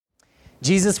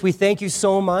Jesus, we thank you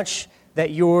so much that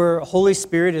your Holy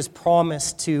Spirit is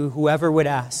promised to whoever would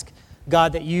ask.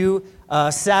 God, that you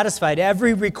satisfied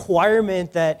every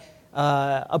requirement that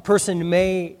a person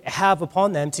may have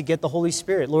upon them to get the Holy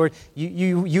Spirit. Lord,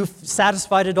 you've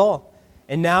satisfied it all.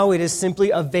 And now it is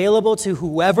simply available to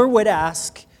whoever would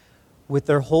ask with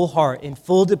their whole heart in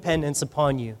full dependence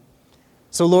upon you.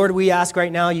 So Lord, we ask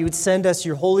right now you would send us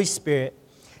your Holy Spirit.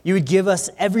 You would give us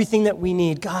everything that we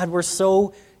need. God, we're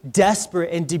so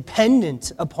desperate and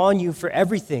dependent upon you for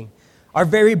everything. Our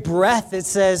very breath, it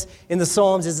says in the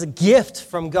Psalms, is a gift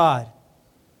from God.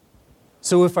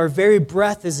 So if our very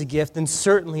breath is a gift, then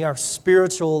certainly our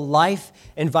spiritual life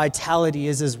and vitality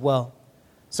is as well.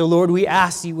 So Lord, we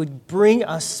ask you would bring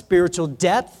us spiritual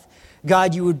depth.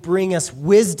 God, you would bring us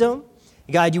wisdom.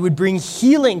 God, you would bring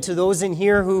healing to those in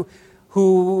here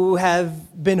who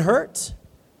have been hurt.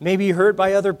 Maybe hurt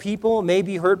by other people,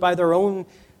 maybe hurt by their own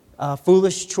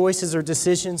foolish choices or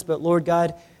decisions. But Lord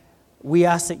God, we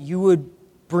ask that you would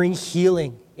bring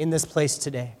healing in this place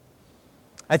today.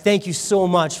 I thank you so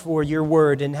much for your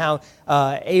word and how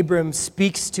Abram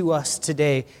speaks to us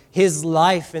today. His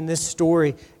life in this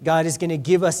story, God, is going to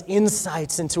give us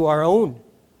insights into our own.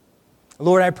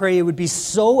 Lord, I pray it would be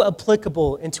so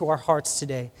applicable into our hearts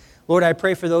today. Lord, I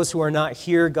pray for those who are not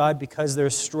here, God, because they're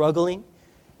struggling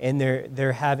and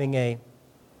they're having a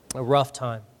rough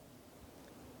time.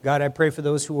 God, I pray for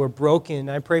those who are broken.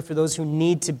 I pray for those who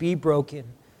need to be broken.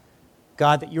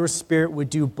 God, that your Spirit would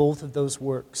do both of those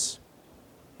works.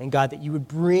 And God, that you would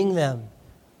bring them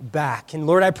back. And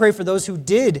Lord, I pray for those who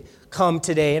did come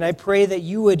today. And I pray that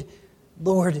you would,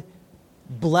 Lord,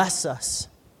 bless us.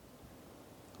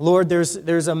 Lord,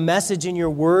 there's a message in your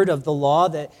word of the law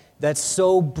that's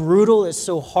so brutal, it's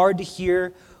so hard to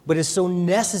hear, but is so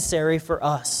necessary for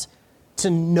us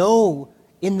to know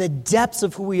in the depths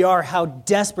of who we are how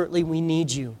desperately we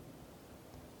need you.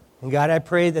 And God, I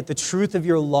pray that the truth of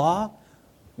your law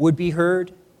would be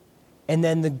heard, and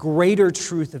then the greater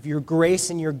truth of your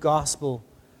grace and your gospel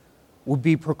would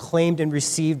be proclaimed and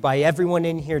received by everyone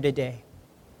in here today.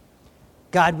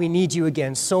 God, we need you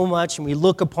again so much, and we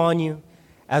look upon you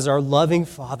as our loving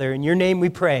Father. In your name we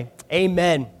pray.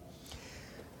 Amen.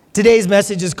 Today's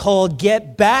message is called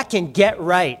Get Back and Get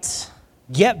Right.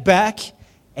 Get back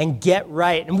and get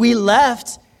right. And we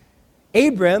left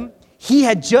Abram. He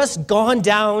had just gone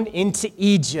down into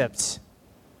Egypt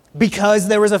because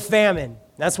there was a famine.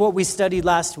 That's what we studied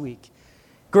last week.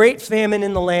 Great famine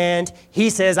in the land. He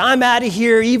says, I'm out of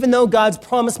here. Even though God's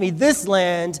promised me this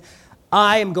land,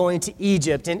 I am going to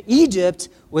Egypt. And Egypt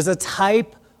was a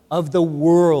type of the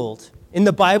world. In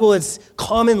the Bible, it's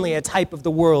commonly a type of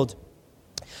the world.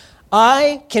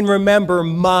 I can remember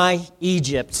my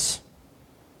Egypt,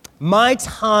 my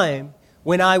time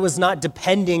when I was not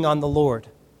depending on the Lord.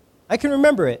 I can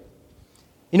remember it.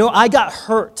 You know, I got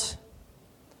hurt,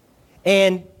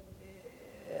 and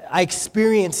I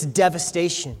experienced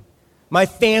devastation. My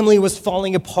family was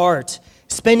falling apart.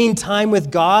 Spending time with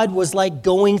God was like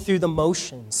going through the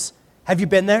motions. Have you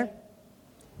been there?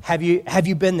 Have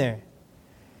you been there?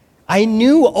 I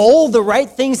knew all the right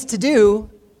things to do,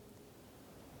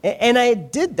 and I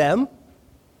did them.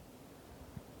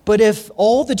 But if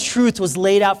all the truth was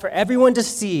laid out for everyone to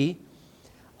see,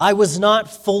 I was not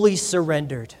fully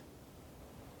surrendered.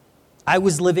 I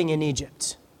was living in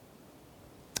Egypt.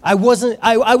 I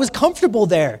was comfortable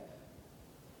there.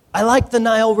 I liked the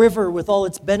Nile River with all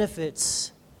its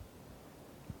benefits.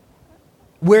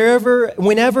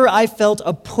 Whenever I felt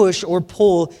a push or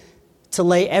pull to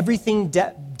lay everything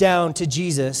down to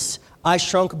Jesus, I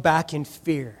shrunk back in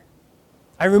fear.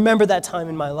 I remember that time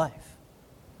in my life.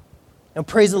 And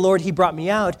praise the Lord, he brought me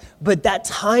out. But that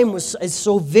time is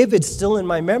so vivid still in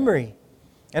my memory.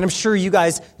 And I'm sure you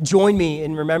guys join me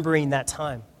in remembering that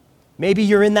time. Maybe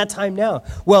you're in that time now.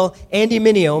 Well, Andy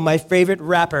Mineo, my favorite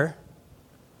rapper,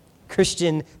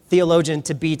 Christian theologian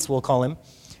to beats, we'll call him,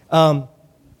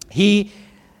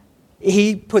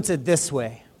 he puts it this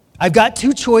way. I've got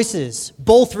two choices.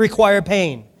 Both require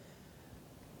pain.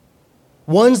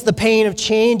 One's the pain of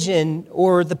change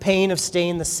or the pain of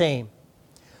staying the same.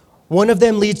 One of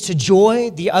them leads to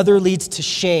joy, the other leads to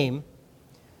shame.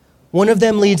 One of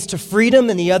them leads to freedom,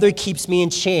 and the other keeps me in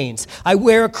chains. I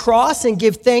wear a cross and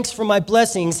give thanks for my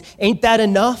blessings. Ain't that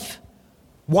enough?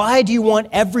 Why do you want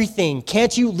everything?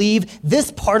 Can't you leave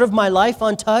this part of my life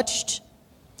untouched?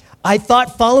 I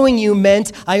thought following you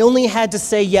meant I only had to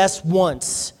say yes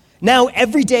once. Now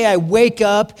every day I wake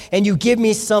up and you give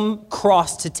me some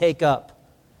cross to take up.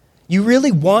 You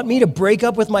really want me to break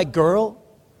up with my girl?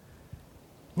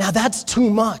 Now that's too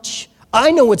much.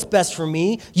 I know what's best for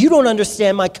me. You don't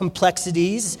understand my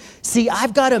complexities. See,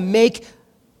 I've got to make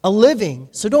a living,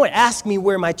 so don't ask me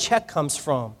where my check comes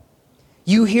from.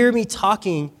 You hear me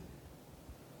talking,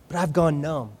 but I've gone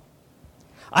numb.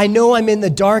 I know I'm in the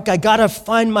dark. I got to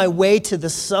find my way to the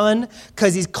sun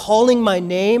because he's calling my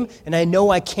name, and I know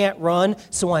I can't run,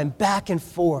 so I'm back and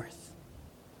forth.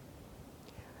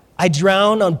 I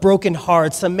drown on broken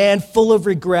hearts, a man full of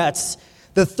regrets.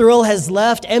 The thrill has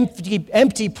left,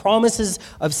 empty promises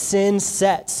of sin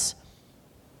sets.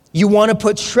 You want to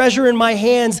put treasure in my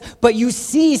hands, but you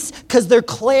cease because they're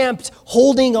clamped,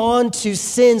 holding on to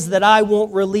sins that I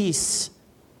won't release.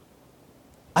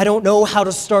 I don't know how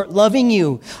to start loving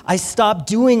you. I stop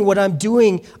doing what I'm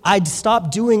doing. I'd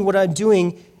stop doing what I'm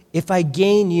doing. If I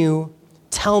gain you,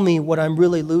 tell me what I'm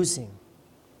really losing.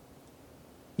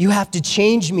 You have to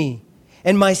change me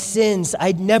and my sins.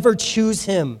 I'd never choose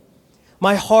him.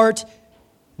 My heart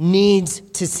needs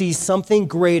to see something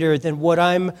greater than what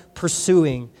I'm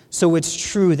pursuing. So it's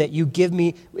true that you give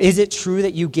me, is it true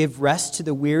that you give rest to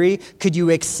the weary? Could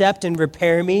you accept and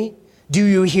repair me? Do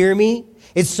you hear me?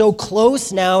 It's so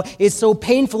close now, it's so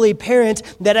painfully apparent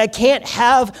that I can't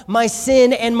have my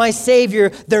sin and my Savior.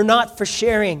 They're not for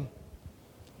sharing.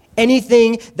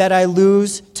 Anything that I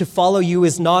lose to follow you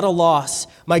is not a loss.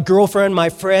 My girlfriend, my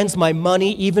friends, my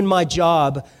money, even my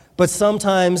job. But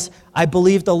sometimes I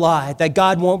believe the lie that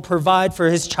God won't provide for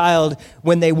his child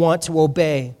when they want to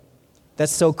obey.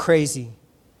 That's so crazy.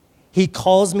 He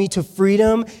calls me to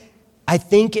freedom. I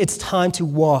think it's time to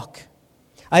walk.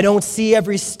 I don't see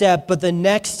every step, but the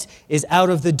next is out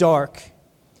of the dark.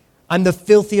 I'm the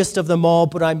filthiest of them all,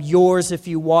 but I'm yours if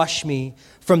you wash me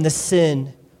from the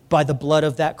sin by the blood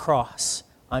of that cross.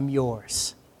 I'm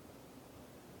yours.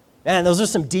 Man, those are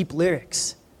some deep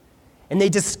lyrics. And they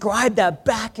describe that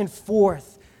back and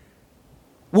forth.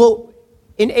 Well,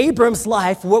 in Abram's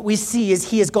life, what we see is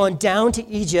he has gone down to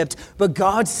Egypt, but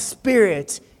God's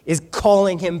Spirit is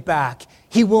calling him back.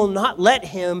 He will not let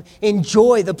him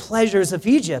enjoy the pleasures of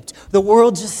Egypt. The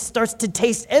world just starts to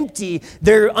taste empty.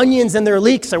 Their onions and their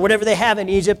leeks or whatever they have in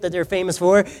Egypt that they're famous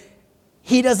for,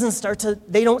 they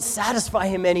don't satisfy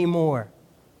him anymore.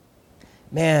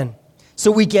 Man,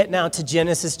 so we get now to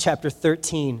Genesis chapter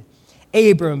 13.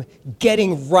 Abram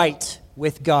getting right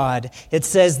with God. It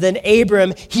says, then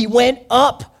Abram, he went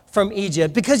up from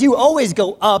Egypt, because you always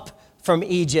go up from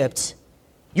Egypt.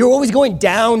 You're always going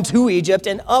down to Egypt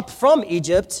and up from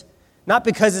Egypt, not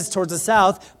because it's towards the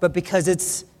south, but because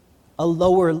it's a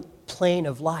lower plane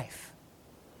of life.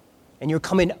 And you're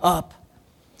coming up.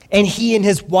 And he and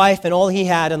his wife and all he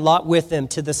had and Lot with him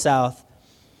to the south.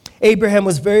 Abraham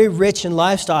was very rich in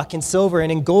livestock, in silver,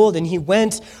 and in gold, and he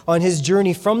went on his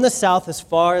journey from the south as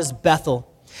far as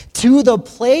Bethel, to the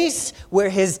place where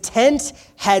his tent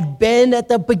had been at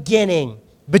the beginning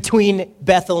between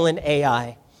Bethel and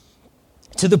Ai,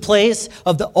 to the place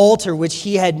of the altar which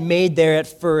he had made there at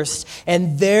first.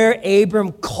 And there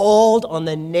Abram called on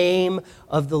the name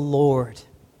of the Lord.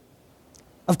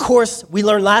 Of course, we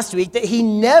learned last week that he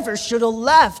never should have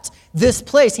left this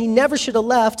place. He never should have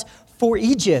left for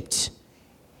Egypt.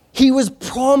 He was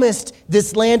promised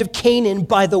this land of Canaan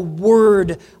by the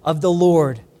word of the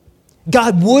Lord.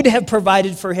 God would have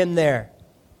provided for him there.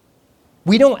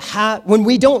 When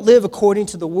we don't live according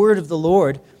to the word of the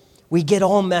Lord, we get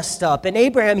all messed up. And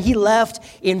Abraham, he left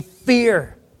in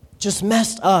fear, just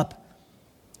messed up.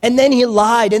 And then he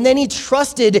lied, and then he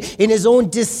trusted in his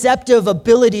own deceptive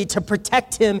ability to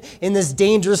protect him in this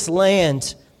dangerous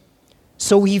land.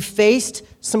 So he faced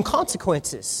some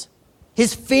consequences.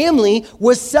 His family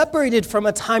was separated from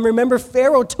a time. Remember,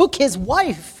 Pharaoh took his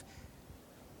wife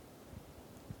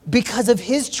because of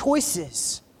his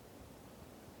choices.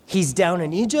 He's down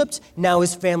in Egypt. Now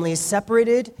his family is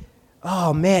separated.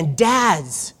 Oh man,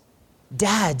 dads,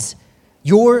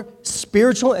 your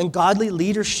spiritual and godly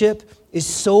leadership is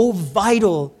so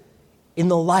vital in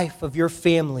the life of your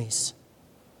families.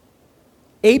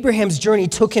 Abraham's journey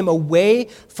took him away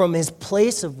from his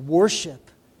place of worship.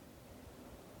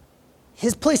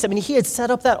 His place, he had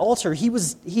set up that altar. He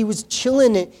was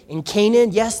chilling in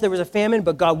Canaan. Yes, there was a famine,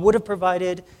 but God would have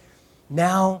provided.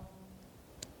 Now,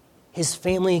 his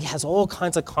family has all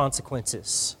kinds of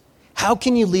consequences. How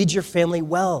can you lead your family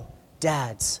well,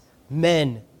 dads,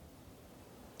 men?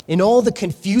 In all the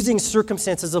confusing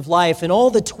circumstances of life, and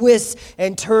all the twists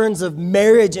and turns of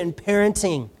marriage and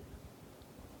parenting,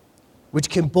 which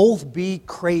can both be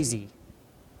crazy.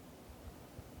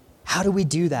 How do we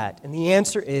do that? And the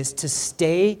answer is to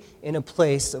stay in a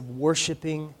place of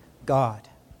worshiping God,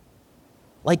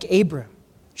 like Abram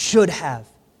should have.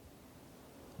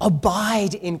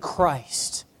 Abide in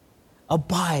Christ.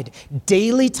 Abide.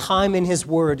 Daily time in his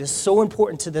word is so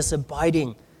important to this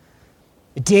abiding.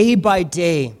 Day by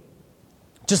day,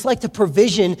 Just like the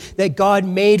provision that God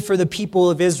made for the people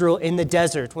of Israel in the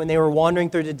desert when they were wandering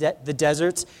through the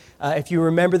deserts. If you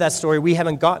remember that story, we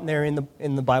haven't gotten there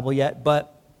in the Bible yet,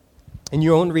 but in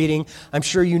your own reading, I'm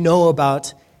sure you know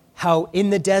about how in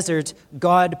the desert,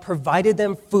 God provided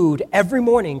them food every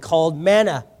morning called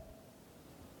manna,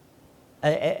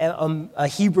 a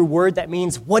Hebrew word that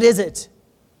means, what is it?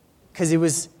 Because it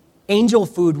was angel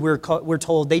food, we're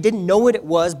told. They didn't know what it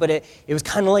was, but it was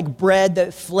kind of like bread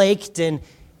that flaked, and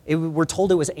we're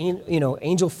told it was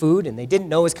angel food, and they didn't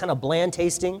know it was kind of bland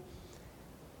tasting.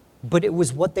 But it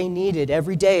was what they needed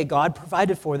every day. God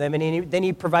provided for them, and then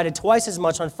he provided twice as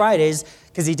much on Fridays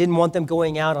because he didn't want them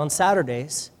going out on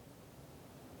Saturdays,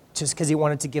 just because he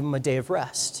wanted to give them a day of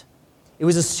rest. It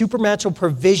was a supernatural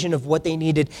provision of what they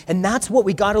needed, and that's what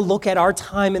we got to look at our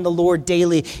time in the Lord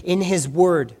daily in his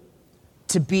word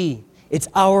to be. It's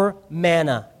our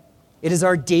manna. It is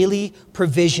our daily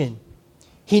provision.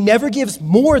 He never gives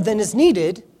more than is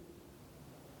needed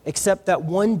except that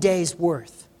one day's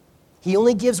worth. He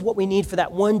only gives what we need for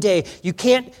that one day. You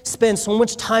can't spend so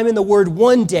much time in the Word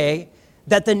one day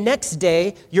that the next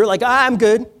day you're like, I'm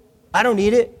good. I don't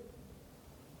need it.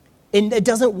 And it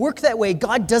doesn't work that way.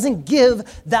 God doesn't give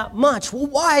that much. Well,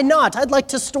 why not? I'd like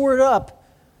to store it up.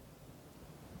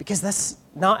 Because that's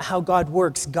not how God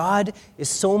works. God is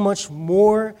so much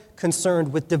more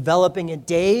concerned with developing a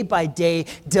day-by-day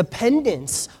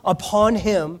dependence upon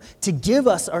him to give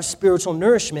us our spiritual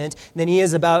nourishment than he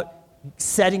is about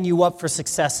setting you up for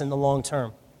success in the long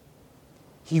term.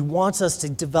 He wants us to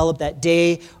develop that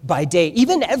day by day,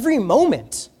 even every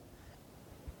moment.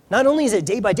 Not only is it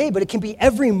day by day, but it can be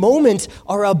every moment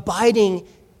our abiding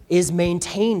is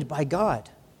maintained by God.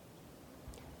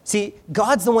 See,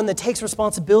 God's the one that takes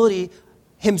responsibility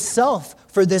himself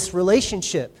for this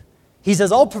relationship. He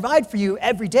says, I'll provide for you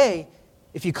every day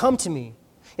if you come to me.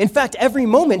 In fact, every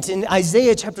moment in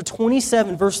Isaiah chapter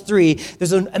 27, verse 3,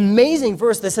 there's an amazing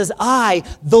verse that says, I,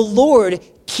 the Lord,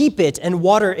 keep it and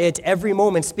water it every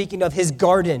moment, speaking of his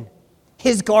garden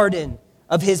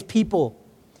of his people.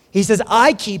 He says,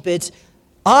 I keep it,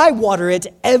 I water it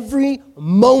every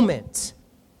moment,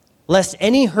 lest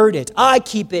any hurt it. I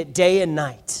keep it day and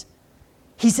night.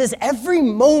 He says every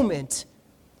moment,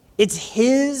 it's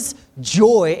his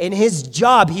joy and his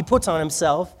job he puts on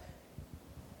himself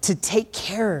to take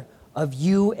care of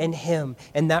you and him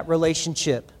and that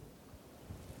relationship.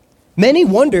 Many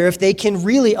wonder if they can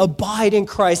really abide in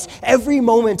Christ every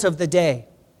moment of the day.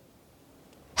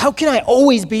 How can I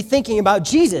always be thinking about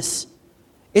Jesus?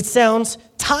 It sounds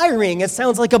tiring. It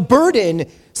sounds like a burden,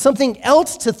 something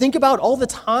else to think about all the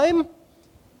time.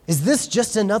 Is this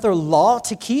just another law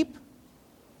to keep?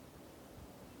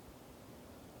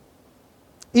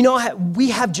 You know, we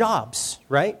have jobs,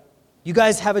 right? You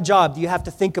guys have a job that you have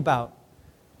to think about.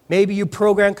 Maybe you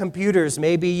program computers.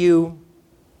 Maybe you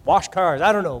wash cars.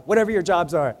 I don't know, whatever your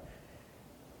jobs are.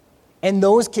 And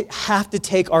those have to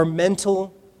take our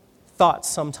mental thoughts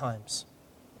sometimes.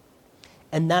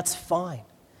 And that's fine.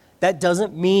 That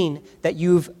doesn't mean that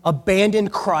you've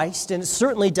abandoned Christ, and it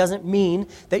certainly doesn't mean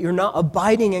that you're not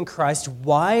abiding in Christ.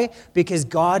 Why? Because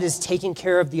God is taking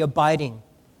care of the abiding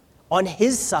on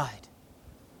his side.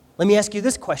 Let me ask you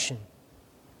this question.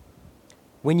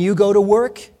 When you go to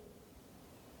work,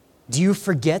 do you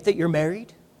forget that you're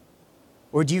married?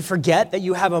 Or do you forget that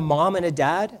you have a mom and a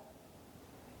dad?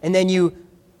 And then you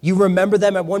remember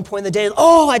them at one point in the day,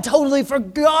 oh, I totally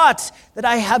forgot that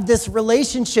I have this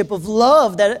relationship of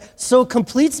love that so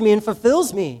completes me and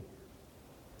fulfills me.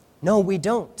 No, we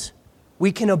don't.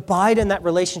 We can abide in that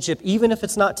relationship even if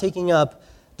it's not taking up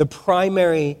the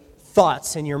primary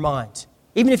thoughts in your mind.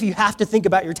 Even if you have to think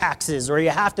about your taxes or you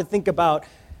have to think about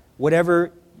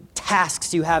whatever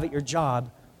tasks you have at your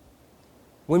job.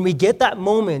 When we get that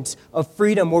moment of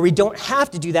freedom where we don't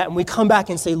have to do that and we come back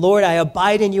and say, Lord, I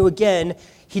abide in you again,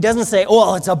 he doesn't say, oh,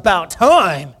 well, it's about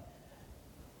time.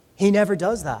 He never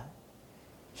does that.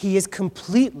 He is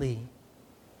completely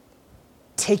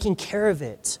taking care of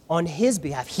it on his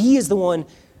behalf. He is the one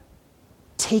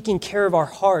taking care of our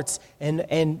hearts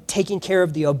and taking care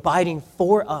of the abiding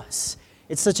for us.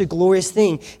 It's such a glorious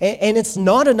thing. And it's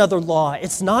not another law.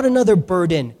 It's not another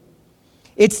burden.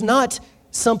 It's not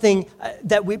something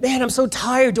that I'm so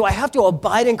tired. Do I have to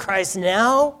abide in Christ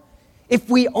now? If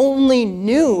we only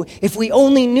knew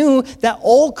that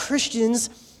all Christians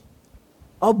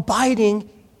abiding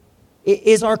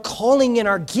is our calling and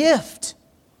our gift.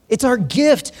 It's our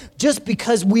gift just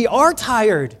because we are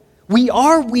tired. We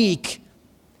are weak.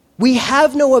 We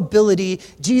have no ability.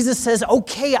 Jesus says,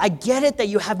 okay, I get it that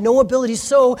you have no ability,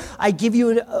 so I give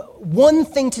you one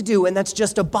thing to do, and that's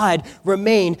just abide,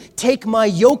 remain. Take my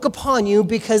yoke upon you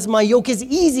because my yoke is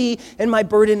easy and my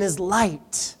burden is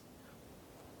light.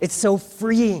 It's so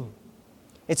freeing.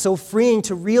 It's so freeing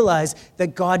to realize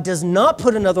that God does not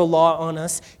put another law on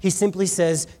us. He simply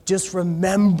says, just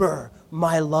remember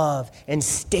my love and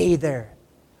stay there.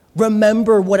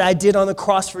 Remember what I did on the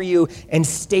cross for you and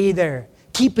stay there.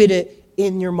 Keep it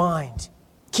in your mind.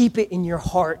 Keep it in your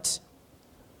heart.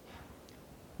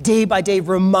 Day by day,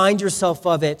 remind yourself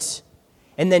of it.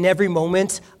 And then every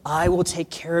moment, I will take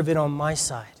care of it on my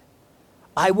side.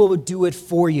 I will do it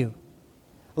for you.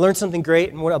 I learned something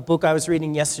great in a book I was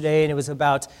reading yesterday, and it was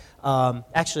about,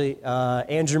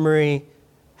 Andrew Murray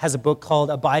has a book called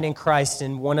Abide in Christ,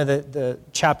 and one of the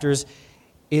chapters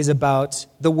is about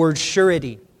the word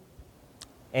surety.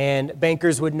 And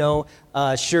bankers would know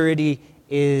surety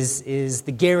is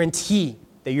the guarantee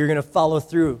that you're going to follow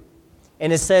through.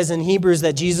 And it says in Hebrews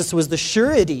that Jesus was the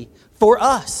surety for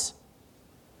us.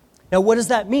 Now, what does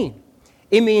that mean?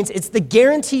 It means it's the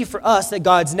guarantee for us that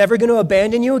God's never going to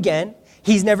abandon you again.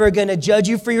 He's never going to judge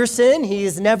you for your sin. He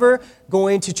is never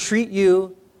going to treat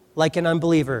you like an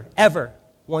unbeliever, ever,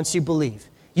 once you believe.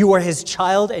 You are his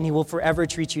child, and he will forever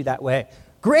treat you that way.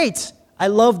 Great. I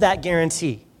love that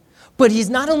guarantee. But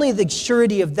he's not only the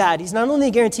surety of that, he's not only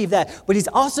the guarantee of that, but he's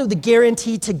also the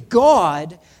guarantee to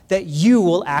God that you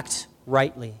will act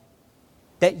rightly,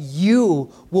 that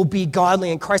you will be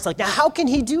godly and Christ-like. Now, how can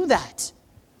he do that?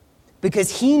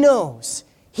 Because he knows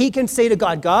he can say to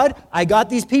God, God, I got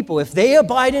these people. If they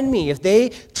abide in me, if they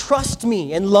trust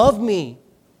me and love me,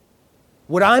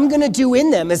 what I'm going to do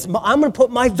in them is I'm going to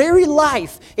put my very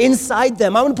life inside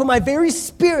them. I'm going to put my very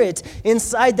spirit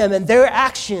inside them, and their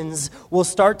actions will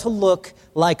start to look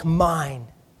like mine.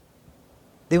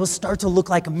 They will start to look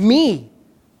like me.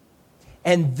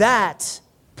 And that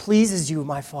pleases you,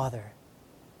 my Father,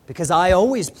 because I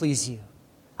always please you.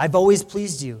 I've always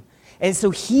pleased you. And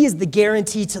so he is the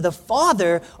guarantee to the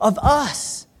Father of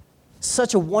us.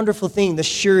 Such a wonderful thing, the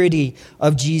surety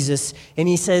of Jesus. And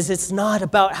he says, it's not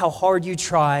about how hard you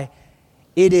try.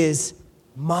 It is,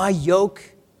 my yoke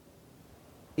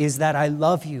is that I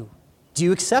love you. Do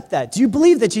you accept that? Do you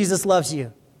believe that Jesus loves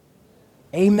you?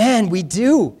 Amen, we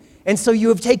do. And so you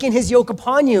have taken his yoke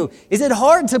upon you. Is it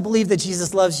hard to believe that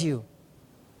Jesus loves you?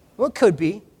 Well, it could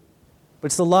be, but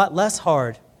it's a lot less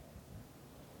hard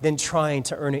than trying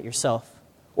to earn it yourself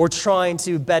or trying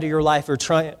to better your life or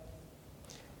trying...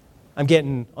 I'm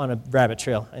getting on a rabbit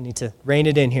trail. I need to rein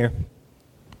it in here.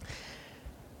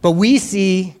 But we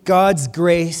see God's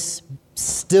grace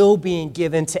still being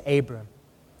given to Abram.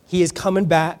 He is coming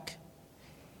back.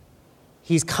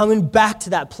 He's coming back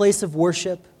to that place of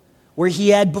worship where he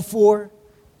had before.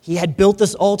 He had built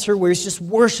this altar where he's just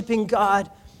worshiping God.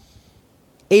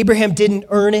 Abraham didn't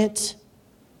earn it,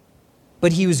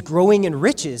 but he was growing in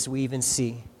riches, we even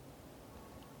see.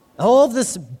 All of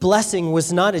this blessing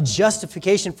was not a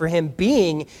justification for him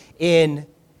being in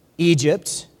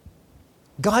Egypt.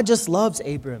 God just loves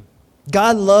Abram.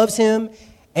 God loves him,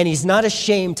 and he's not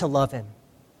ashamed to love him.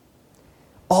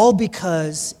 All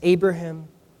because Abraham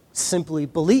simply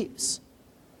believes.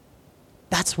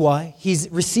 That's why he's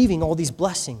receiving all these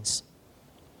blessings.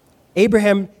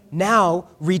 Abraham now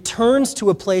returns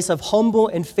to a place of humble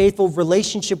and faithful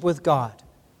relationship with God.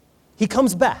 He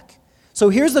comes back. So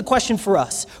here's the question for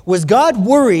us. Was God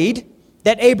worried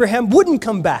that Abraham wouldn't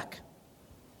come back?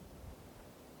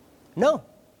 No,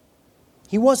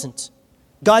 he wasn't.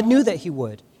 God knew that he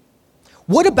would.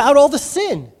 What about all the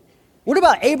sin? What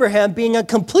about Abraham being a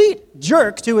complete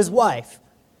jerk to his wife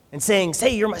and saying,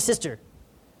 "Say, you're my sister,"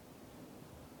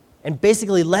 and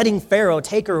basically letting Pharaoh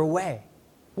take her away?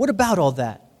 What about all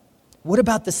that? What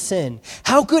about the sin?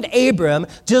 How could Abram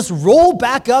just roll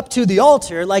back up to the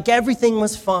altar like everything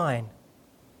was fine?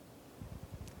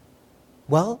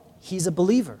 Well, he's a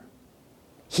believer.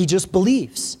 He just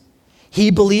believes.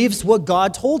 He believes what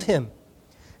God told him.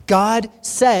 God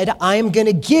said, I am going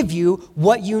to give you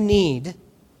what you need.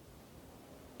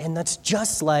 And that's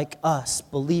just like us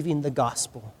believing the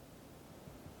gospel.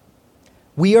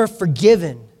 We are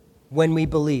forgiven when we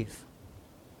believe.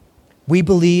 We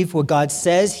believe what God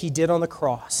says he did on the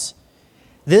cross.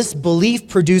 This belief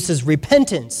produces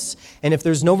repentance. And if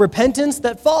there's no repentance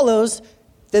that follows,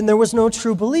 then there was no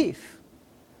true belief.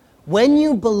 When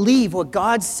you believe what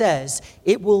God says,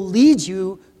 it will lead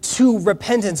you to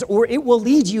repentance, or it will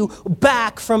lead you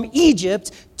back from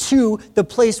Egypt to the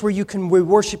place where you can be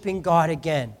worshiping God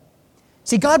again.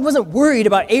 See, God wasn't worried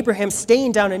about Abraham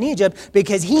staying down in Egypt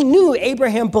because he knew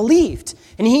Abraham believed.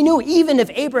 And he knew even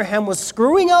if Abraham was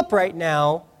screwing up right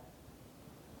now,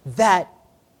 that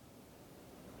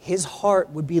his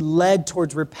heart would be led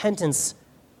towards repentance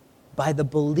by the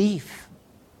belief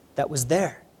that was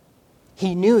there.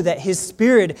 He knew that his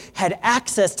spirit had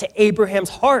access to Abraham's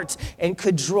heart and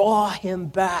could draw him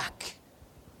back.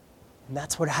 And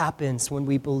that's what happens when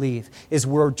we believe, is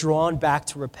we're drawn back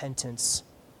to repentance.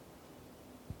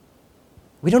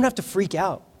 We don't have to freak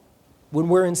out when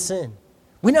we're in sin.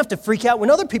 We don't have to freak out when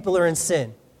other people are in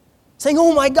sin. Saying,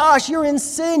 oh my gosh, you're in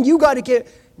sin, you got to get...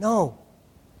 No.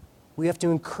 We have to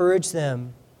encourage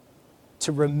them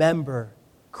to remember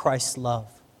Christ's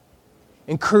love.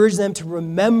 Encourage them to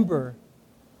remember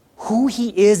who he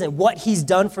is and what he's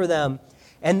done for them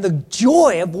and the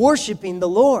joy of worshiping the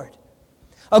Lord.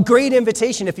 A great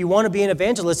invitation, if you want to be an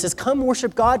evangelist, is come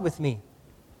worship God with me.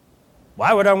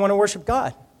 Why would I want to worship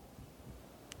God?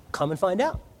 Come and find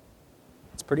out.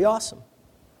 It's pretty awesome.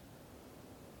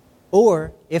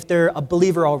 Or if they're a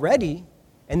believer already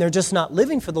and they're just not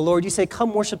living for the Lord, you say,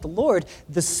 come worship the Lord.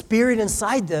 The Spirit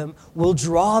inside them will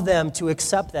draw them to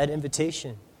accept that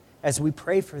invitation as we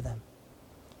pray for them.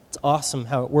 It's awesome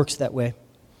how it works that way.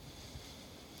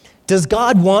 Does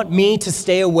God want me to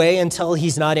stay away until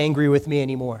he's not angry with me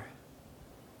anymore?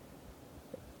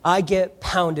 I get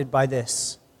pounded by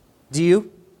this. Do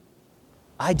you?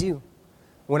 I do.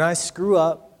 When I screw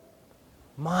up,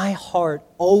 my heart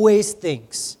always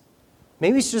thinks,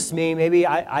 maybe it's just me, maybe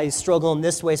I struggle in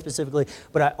this way specifically,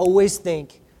 but I always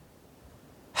think,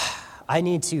 I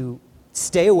need to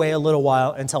stay away a little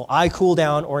while until I cool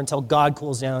down or until God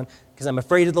cools down because I'm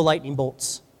afraid of the lightning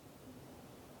bolts.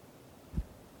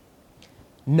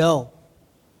 No,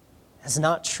 that's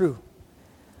not true.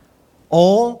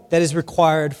 All that is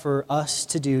required for us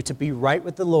to do to be right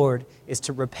with the Lord is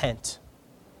to repent.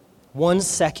 1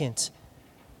 second.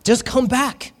 Just come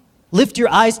back. Lift your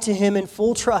eyes to him in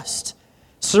full trust.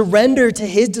 Surrender to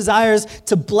his desires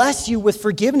to bless you with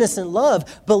forgiveness and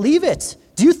love. Believe it.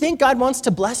 Do you think God wants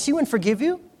to bless you and forgive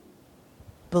you?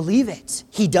 Believe it.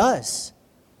 He does.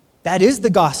 That is the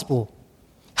gospel.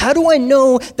 How do I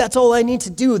know that's all I need to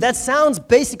do? That sounds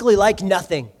basically like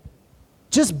nothing.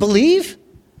 Just believe?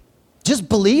 Just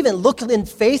believe and look in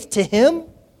faith to him?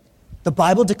 The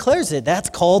Bible declares it. That's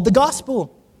called the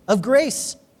gospel of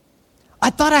grace. I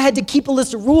thought I had to keep a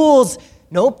list of rules.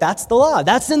 Nope, that's the law.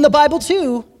 That's in the Bible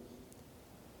too.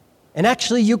 And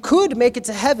actually, you could make it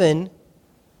to heaven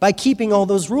by keeping all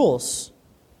those rules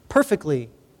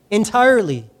perfectly,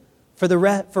 entirely,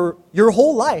 for your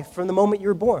whole life from the moment you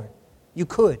were born. You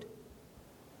could.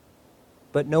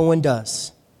 But no one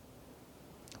does.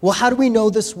 Well, how do we know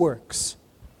this works?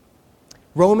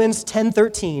 Romans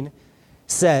 10:13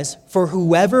 says, "For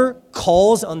whoever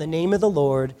calls on the name of the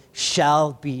Lord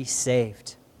shall be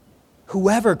saved."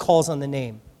 Whoever calls on the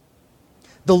name.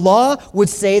 The law would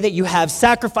say that you have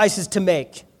sacrifices to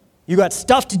make. You got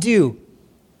stuff to do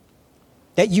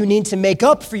that you need to make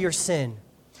up for your sin.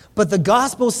 But the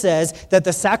gospel says that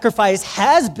the sacrifice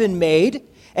has been made,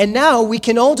 and now we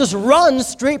can all just run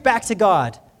straight back to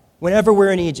God whenever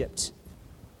we're in Egypt.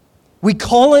 We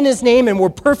call on his name and we're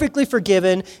perfectly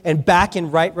forgiven and back in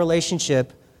right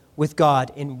relationship with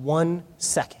God in 1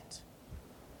 second.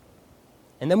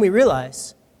 And then we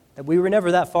realize that we were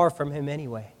never that far from him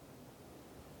anyway.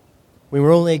 We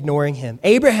were only ignoring him.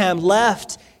 Abraham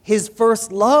left his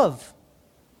first love.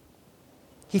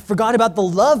 He forgot about the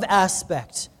love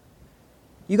aspect.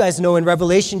 You guys know in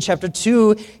Revelation chapter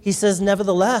 2, he says,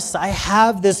 "Nevertheless, I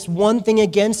have this one thing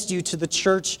against you," to the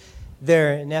church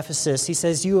there in Ephesus. He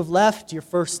says, "You have left your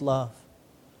first love."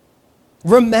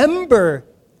 Remember,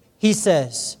 he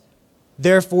says,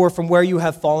 "Therefore, from where you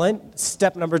have fallen,"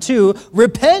 step number 2,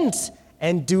 "repent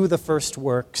and do the first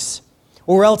works.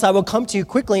 Or else I will come to you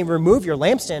quickly and remove your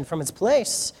lampstand from its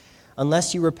place,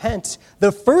 unless you repent."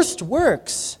 The first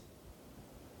works,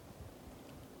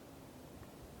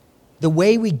 the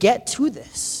way we get to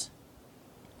this,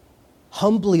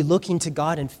 humbly looking to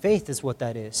God in faith is what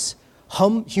that is.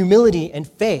 Humility and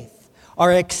faith,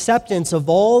 our acceptance of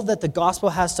all that the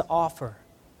gospel has to offer.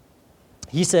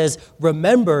 He says,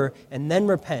 remember and then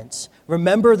repent.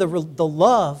 Remember the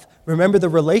love, remember the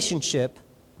relationship.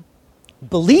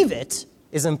 Believe it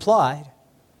is implied.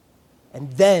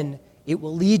 And then it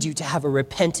will lead you to have a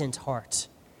repentant heart.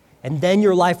 And then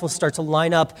your life will start to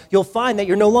line up. You'll find that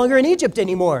you're no longer in Egypt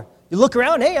anymore. You look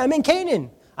around, hey, I'm in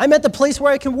Canaan. I'm at the place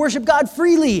where I can worship God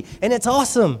freely, and it's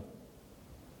awesome.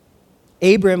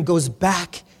 Abram goes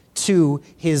back to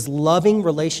his loving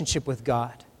relationship with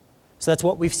God. So that's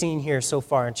what we've seen here so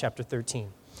far in chapter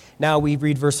 13. Now we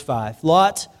read verse 5.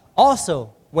 Lot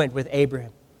also went with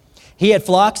Abram. He had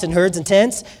flocks and herds and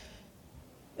tents,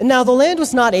 And now the land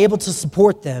was not able to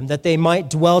support them, that they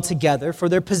might dwell together, for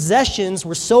their possessions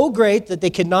were so great that they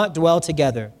could not dwell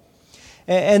together.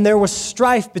 And there was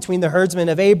strife between the herdsmen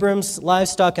of Abram's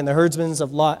livestock and the herdsmen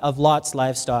of Lot's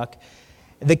livestock.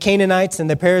 The Canaanites and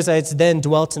the Perizzites then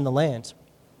dwelt in the land.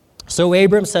 So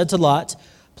Abram said to Lot,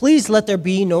 "Please let there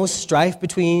be no strife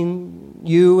between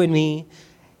you and me,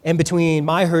 and between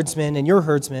my herdsmen and your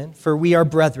herdsmen, for we are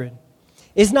brethren.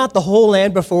 Is not the whole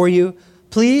land before you?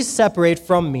 Please separate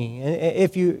from me.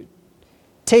 If you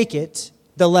take it,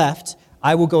 the left,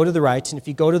 I will go to the right, and if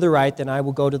you go to the right, then I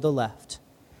will go to the left."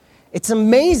 It's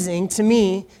amazing to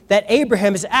me that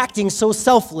Abraham is acting so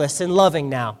selfless and loving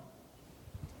now.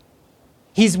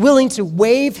 He's willing to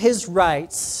waive his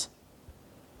rights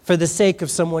for the sake of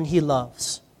someone he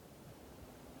loves,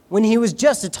 when he was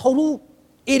just a total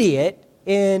idiot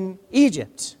in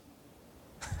Egypt.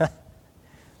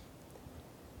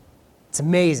 It's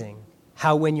amazing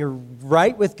how when you're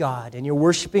right with God and you're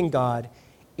worshiping God,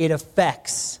 it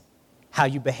affects how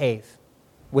you behave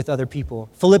with other people.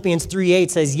 Philippians 3:8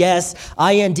 says, "Yes,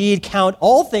 I indeed count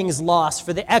all things lost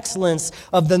for the excellence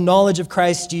of the knowledge of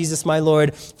Christ Jesus my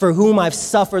Lord, for whom I've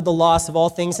suffered the loss of all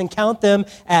things, and count them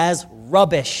as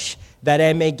rubbish, that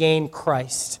I may gain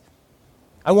Christ."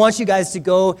 I want you guys to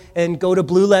go to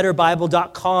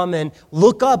blueletterbible.com and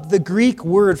look up the Greek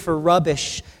word for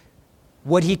rubbish,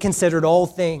 what he considered all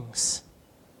things,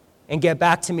 and get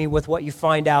back to me with what you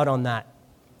find out on that,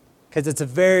 because it's a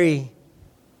very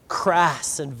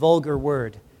crass and vulgar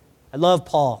word. I love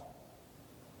Paul.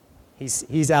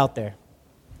 He's out there.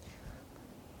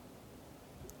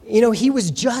 You know,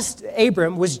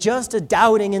 Abram was just a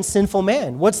doubting and sinful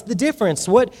man. What's the difference?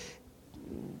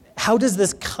 How does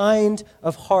this kind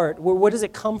of heart, where does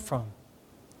it come from?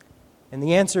 And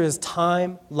the answer is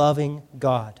time-loving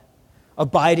God,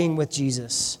 abiding with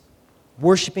Jesus,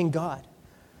 worshiping God.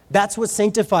 That's what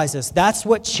sanctifies us. That's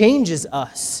what changes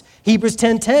us. Hebrews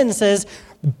 10:10 says,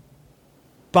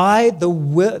 By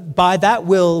that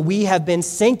will we have been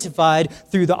sanctified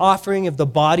through the offering of the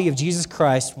body of Jesus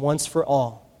Christ once for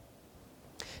all.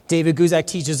 David Guzik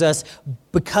teaches us,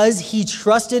 because he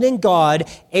trusted in God,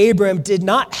 Abram did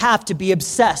not have to be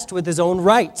obsessed with his own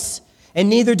rights, and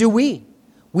neither do we.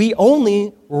 The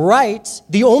only right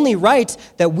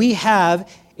that we have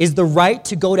is the right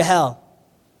to go to hell.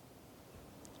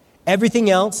 Everything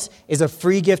else is a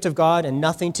free gift of God and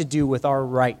nothing to do with our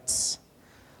rights.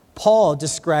 Paul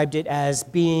described it as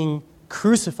being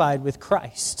crucified with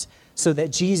Christ so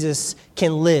that Jesus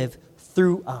can live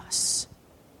through us.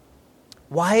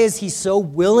 Why is he so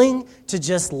willing to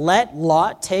just let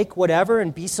Lot take whatever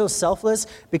and be so selfless?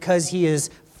 Because he has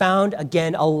found,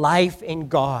 again, a life in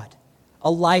God, a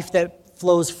life that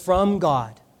flows from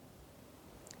God.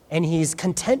 And he's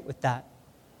content with that.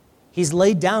 He's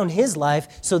laid down his life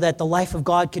so that the life of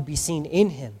God could be seen in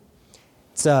him.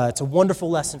 It's a wonderful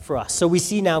lesson for us. So we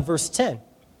see now verse 10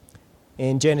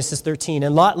 in Genesis 13.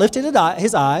 "And Lot lifted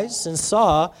his eyes and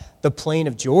saw the plain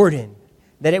of Jordan,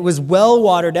 that it was well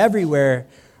watered everywhere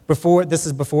before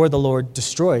the Lord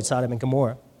destroyed Sodom and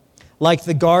Gomorrah, like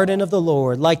the garden of the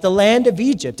Lord, like the land of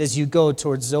Egypt as you go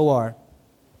towards Zoar.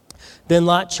 Then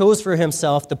Lot chose for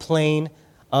himself the plain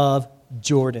of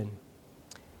Jordan.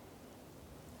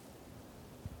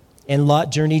 And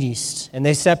Lot journeyed east, and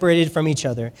they separated from each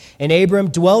other. And Abram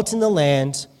dwelt in the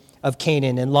land of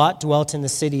Canaan, and Lot dwelt in the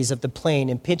cities of the plain,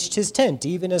 and pitched his tent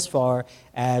even as far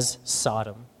as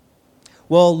Sodom."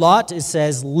 Well, Lot, it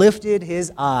says, lifted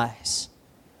his eyes.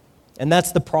 And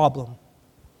that's the problem.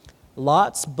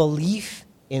 Lot's belief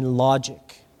in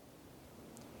logic,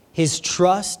 his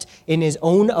trust in his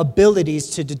own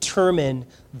abilities to determine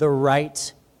the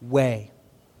right way.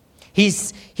 He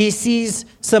sees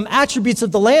some attributes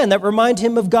of the land that remind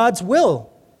him of God's will.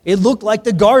 It looked like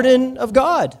the garden of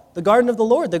God, the garden of the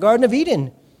Lord, the Garden of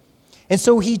Eden. And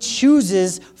so he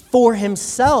chooses for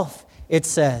himself, it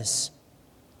says.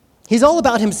 He's all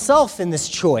about himself in this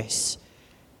choice,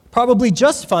 probably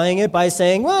justifying it by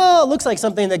saying, well, it looks like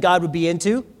something that God would be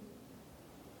into.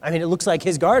 I mean, it looks like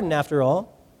his garden after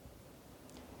all.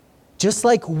 Just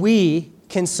like we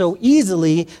can so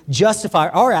easily justify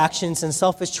our actions and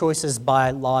selfish choices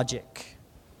by logic.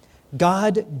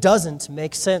 God doesn't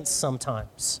make sense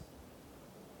sometimes.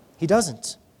 He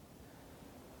doesn't.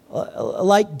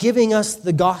 Like giving us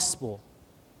the gospel.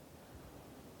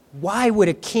 Why would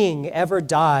a king ever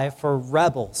die for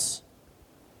rebels?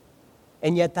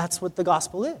 And yet that's what the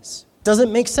gospel is.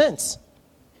 Doesn't make sense.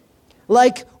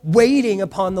 Like waiting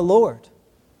upon the Lord.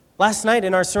 Last night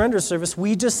in our surrender service,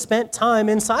 we just spent time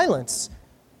in silence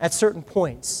at certain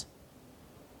points.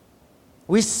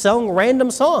 We sung random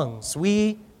songs.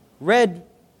 We read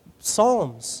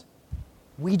psalms.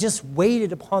 We just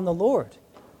waited upon the Lord.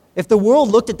 If the world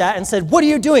looked at that and said, what are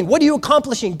you doing? What are you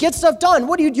accomplishing? Get stuff done.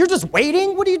 You're just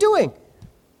waiting? What are you doing?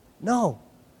 No.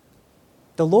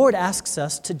 The Lord asks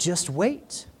us to just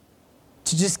wait,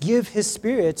 to just give His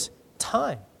Spirit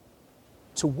time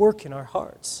to work in our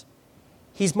hearts.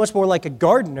 He's much more like a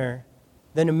gardener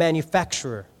than a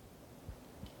manufacturer.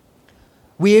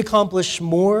 We accomplish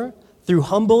more through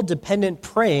humble, dependent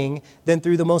praying than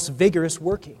through the most vigorous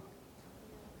working.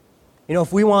 You know,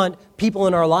 if we want people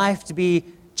in our life to be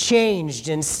changed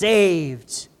and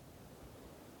saved,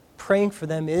 praying for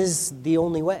them is the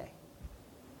only way.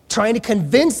 Trying to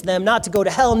convince them not to go to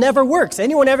hell never works.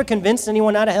 Anyone ever convinced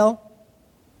anyone out of hell?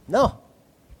 No,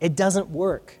 it doesn't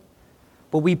work.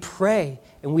 But we pray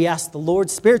and we ask the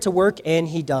Lord's Spirit to work, and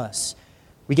He does.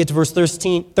 We get to verse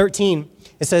 13.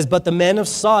 It says, but the men of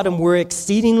Sodom were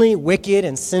exceedingly wicked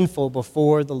and sinful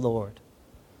before the Lord.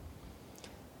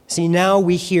 See, now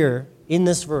we hear in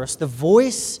this verse the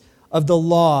voice of the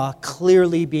law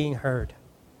clearly being heard.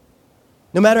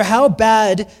 No matter how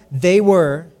bad they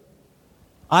were,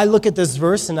 I look at this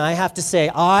verse and I have to say,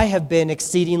 I have been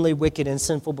exceedingly wicked and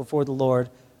sinful before the Lord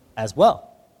as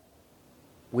well.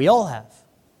 We all have.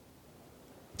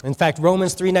 In fact,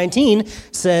 Romans 3:19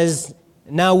 says,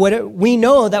 now we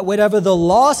know that whatever the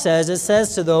law says, it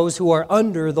says to those who are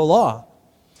under the law,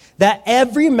 that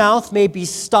every mouth may be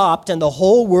stopped and the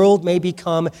whole world may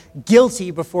become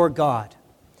guilty before God.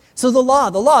 So the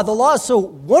law is so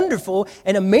wonderful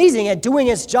and amazing at doing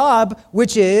its job,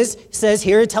 which is, says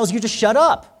here, it tells you to shut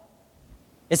up.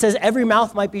 It says every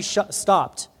mouth might be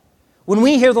stopped. When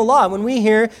we hear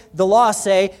the law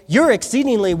say, you're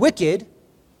exceedingly wicked,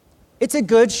 it's a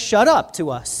good shut up to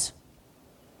us.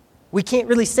 We can't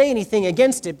really say anything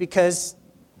against it because,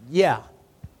 yeah,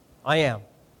 I am.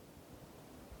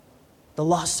 The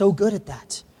law's so good at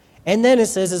that. And then it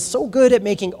says it's so good at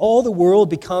making all the world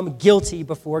become guilty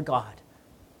before God.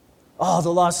 Oh,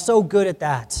 the law's so good at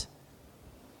that.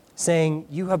 Saying,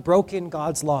 you have broken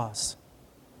God's laws.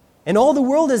 And all the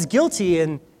world is guilty,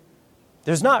 and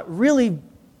there's not really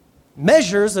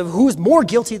measures of who's more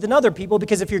guilty than other people,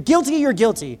 because if you're guilty, you're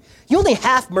guilty. You only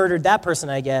half murdered that person,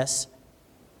 I guess.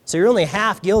 So you're only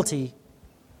half guilty.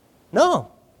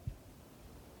 No.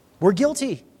 We're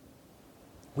guilty.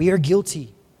 We are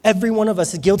guilty. Every one of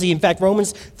us is guilty. In fact,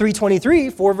 Romans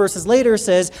 3:23, 4 verses later,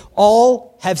 says,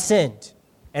 all have sinned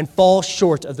and fall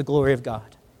short of the glory of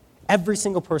God. Every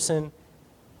single person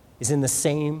is in the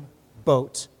same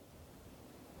boat,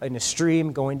 in a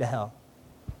stream going to hell.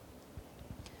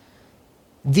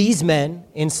 These men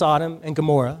in Sodom and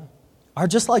Gomorrah are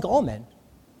just like all men,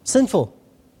 sinful,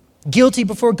 guilty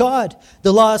before God.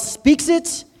 The law speaks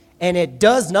it, and it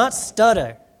does not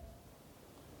stutter.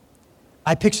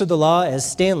 I picture the law as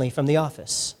Stanley from The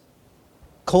Office,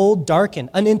 cold, dark, and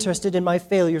uninterested in my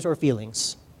failures or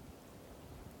feelings.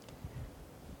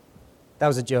 That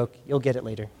was a joke. You'll get it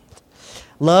later.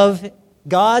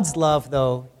 God's love,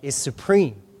 though, is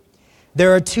supreme.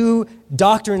 There are two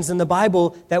doctrines in the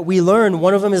Bible that we learn.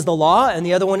 One of them is the law, and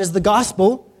the other one is the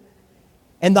gospel.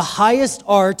 And the highest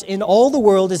art in all the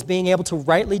world is being able to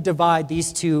rightly divide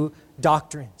these two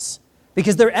doctrines,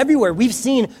 because they're everywhere. We've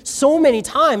seen so many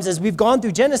times as we've gone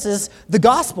through Genesis, the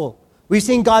gospel. We've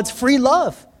seen God's free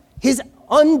love, His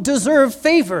undeserved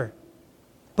favor.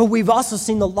 But we've also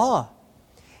seen the law.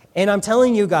 And I'm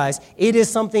telling you guys, it is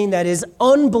something that is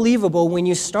unbelievable when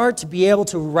you start to be able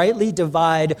to rightly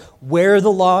divide where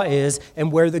the law is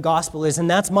and where the gospel is. And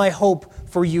that's my hope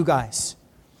for you guys,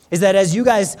 is that as you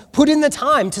guys put in the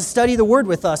time to study the Word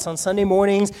with us on Sunday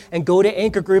mornings and go to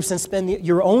anchor groups and spend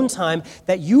your own time,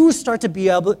 that you start to be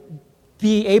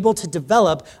able to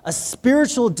develop a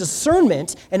spiritual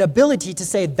discernment and ability to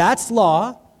say, that's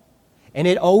law, and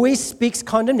it always speaks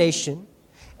condemnation,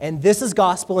 and this is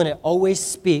gospel, and it always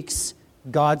speaks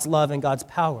God's love and God's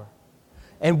power.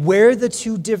 And where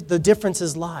the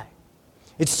differences lie.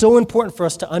 It's so important for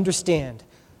us to understand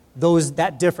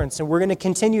that difference. And we're going to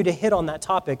continue to hit on that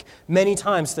topic many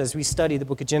times as we study the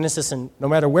book of Genesis, and no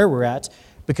matter where we're at,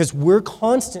 because we're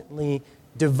constantly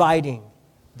dividing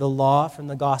the law from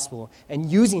the gospel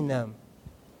and using them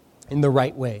in the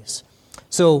right ways.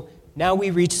 So now we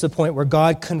reach the point where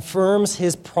God confirms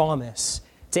His promise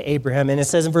to Abraham. And it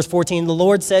says in verse 14, the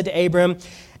Lord said to Abram,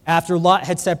 after Lot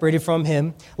had separated from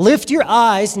him, lift your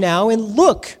eyes now and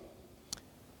look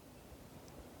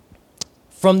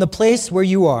from the place where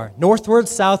you are, northward,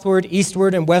 southward,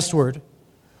 eastward, and westward,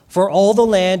 for all the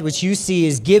land which you see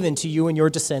is given to you and your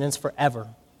descendants forever.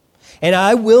 And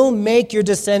I will make your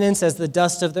descendants as the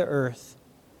dust of the earth.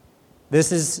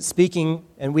 This is speaking,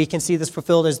 and we can see this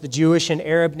fulfilled as the Jewish and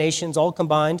Arab nations all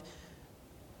combined,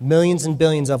 millions and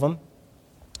billions of them.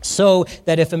 so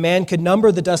that if a man could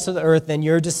number the dust of the earth, then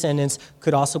your descendants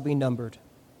could also be numbered.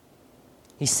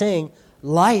 He's saying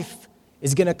life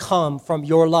is going to come from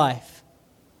your life,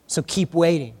 so keep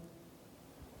waiting.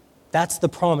 That's the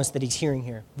promise that he's hearing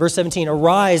here. Verse 17,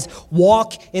 arise,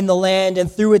 walk in the land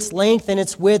and through its length and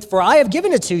its width, for I have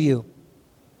given it to you.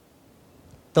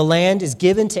 The land is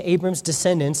given to Abram's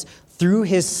descendants through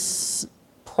his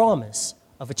promise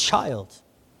of a child.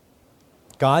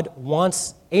 God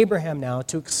wants Abraham now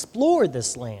to explore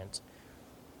this land.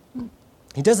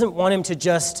 He doesn't want him to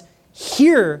just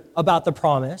hear about the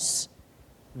promise.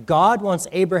 God wants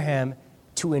Abraham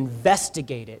to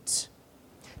investigate it,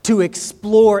 to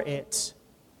explore it,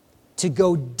 to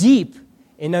go deep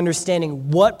in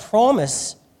understanding what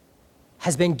promise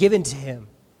has been given to him.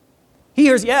 He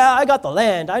hears, yeah, I got the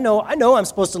land. I know I'm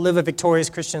supposed to live a victorious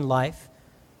Christian life.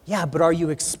 Yeah, but are you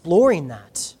exploring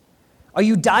that? Are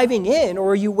you diving in,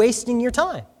 or are you wasting your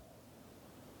time?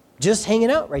 Just hanging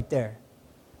out right there.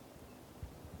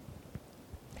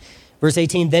 Verse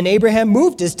 18, then Abraham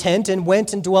moved his tent and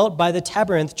went and dwelt by the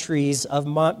terebinth trees of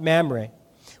Mamre,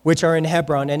 which are in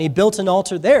Hebron, and he built an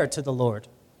altar there to the Lord.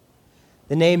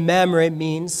 The name Mamre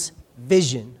means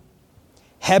vision.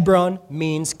 Hebron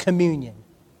means communion.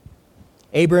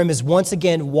 Abraham is once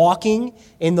again walking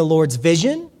in the Lord's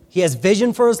vision. He has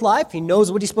vision for his life. He knows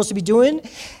what he's supposed to be doing.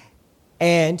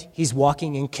 And he's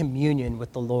walking in communion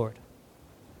with the Lord.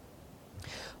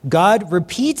 God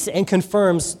repeats and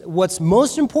confirms what's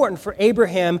most important for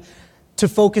Abraham to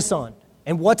focus on.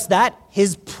 And what's that?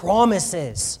 His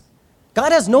promises.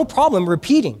 God has no problem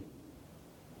repeating.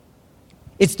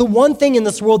 It's the one thing in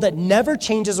this world that never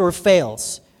changes or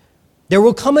fails. There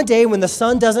will come a day when the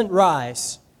sun doesn't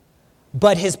rise,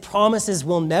 but his promises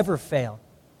will never fail.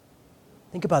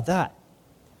 Think about that.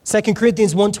 2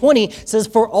 Corinthians 1:20 says,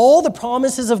 for all the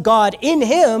promises of God in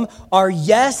him are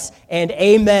yes and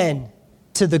amen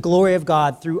to the glory of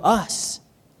God through us.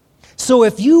 So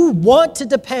if you want to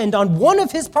depend on one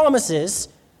of his promises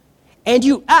and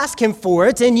you ask him for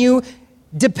it and you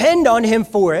depend on him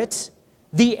for it,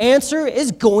 the answer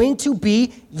is going to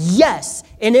be yes,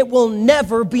 and it will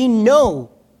never be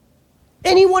no.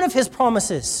 Any one of his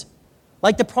promises,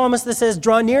 like the promise that says,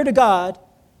 draw near to God,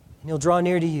 and he'll draw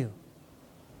near to you.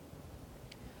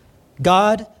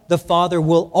 God, the Father,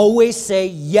 will always say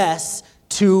yes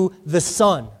to the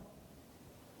Son,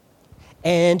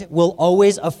 and will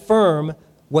always affirm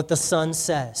what the Son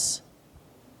says.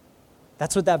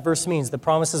 That's what that verse means. The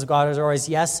promises of God are always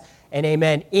yes and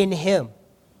amen in him.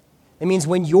 It means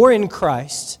when you're in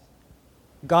Christ,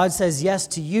 God says yes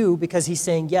to you because he's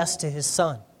saying yes to his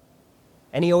Son.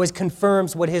 And he always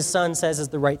confirms what his Son says is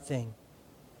the right thing.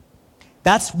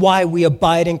 That's why we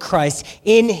abide in Christ.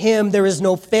 In him there is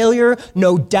no failure,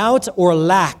 no doubt, or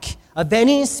lack of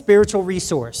any spiritual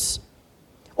resource.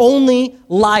 Only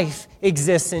life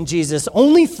exists in Jesus.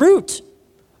 Only fruit.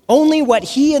 Only what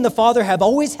he and the Father have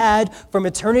always had from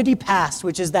eternity past,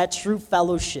 which is that true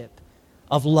fellowship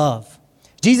of love.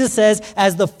 Jesus says,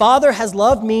 as the Father has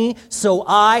loved me, so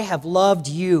I have loved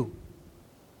you.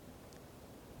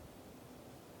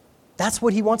 That's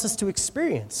what he wants us to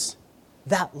experience.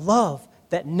 That love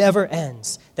that never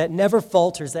ends, that never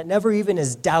falters, that never even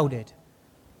is doubted.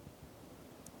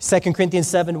 2 Corinthians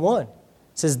 7:1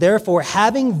 says, therefore,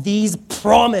 having these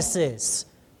promises,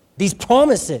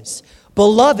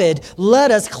 beloved,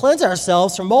 let us cleanse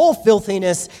ourselves from all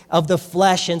filthiness of the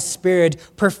flesh and spirit,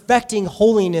 perfecting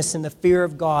holiness in the fear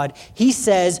of God. He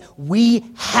says we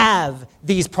have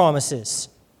these promises.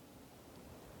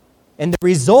 And the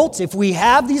result, if we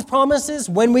have these promises,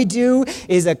 when we do,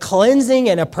 is a cleansing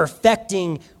and a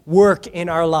perfecting work in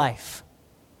our life.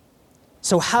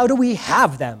 So how do we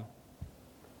have them?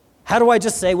 How do I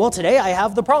just say, well, today I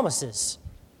have the promises?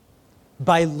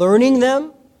 By learning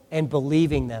them and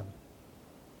believing them.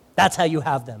 That's how you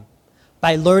have them.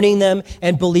 By learning them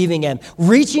and believing them.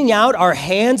 Reaching out our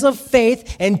hands of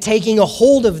faith and taking a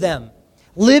hold of them.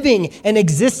 Living and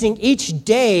existing each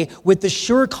day with the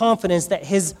sure confidence that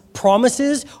his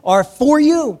promises are for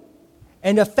you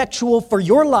and effectual for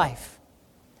your life.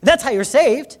 That's how you're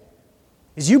saved.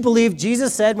 Is you believe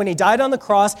Jesus said when he died on the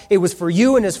cross, it was for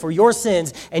you and is for your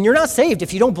sins. And you're not saved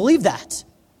if you don't believe that.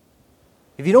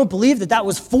 If you don't believe that that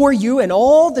was for you and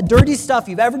all the dirty stuff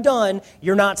you've ever done,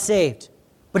 you're not saved.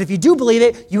 But if you do believe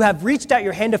it, you have reached out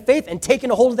your hand of faith and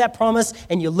taken a hold of that promise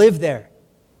and you live there.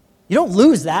 You don't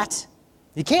lose that.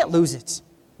 You can't lose it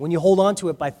when you hold on to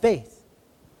it by faith.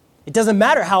 It doesn't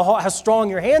matter how strong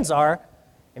your hands are.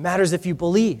 It matters if you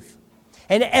believe.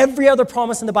 And every other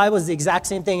promise in the Bible is the exact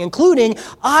same thing, including,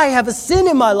 I have a sin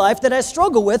in my life that I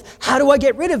struggle with. How do I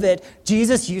get rid of it?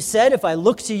 Jesus, you said, if I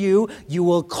look to you, you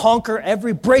will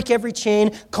break every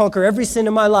chain, conquer every sin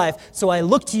in my life. So I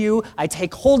look to you, I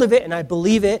take hold of it, and I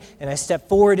believe it, and I step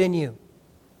forward in you.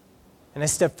 And I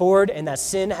step forward, and that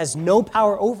sin has no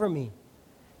power over me.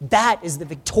 That is the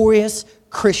victorious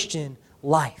Christian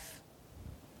life.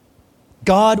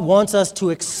 God wants us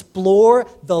to explore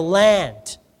the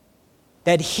land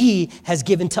that He has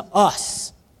given to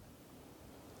us.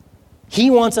 He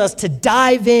wants us to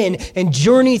dive in and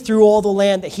journey through all the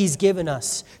land that He's given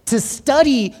us, to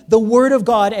study the Word of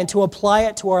God and to apply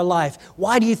it to our life.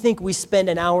 Why do you think we spend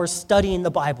an hour studying the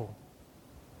Bible?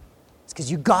 It's because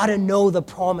you got to know the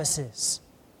promises.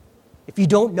 If you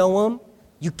don't know them,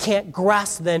 you can't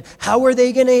grasp them. How are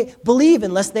they going to believe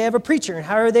unless they have a preacher? And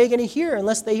how are they going to hear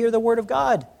unless they hear the Word of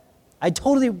God? I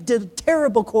totally did a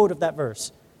terrible quote of that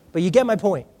verse. But you get my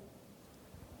point.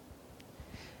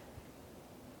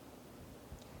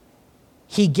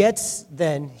 He gets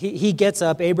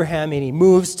up, Abraham, and he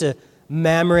moves to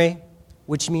Mamre,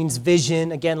 which means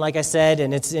vision, again, like I said,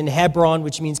 and it's in Hebron,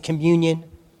 which means communion.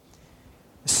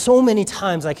 So many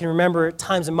times I can remember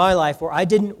times in my life where I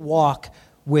didn't walk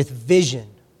with vision.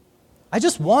 I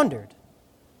just wandered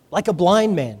like a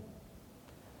blind man.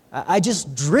 I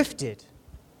just drifted.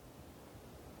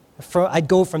 I'd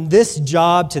go from this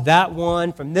job to that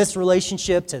one, from this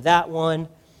relationship to that one.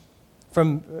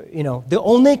 The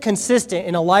only consistent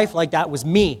in a life like that was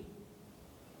me.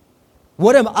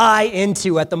 What am I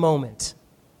into at the moment?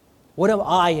 What am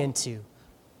I into?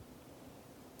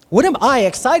 What am I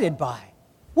excited by?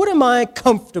 What am I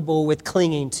comfortable with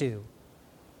clinging to?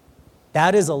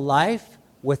 That is a life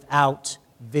without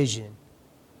vision.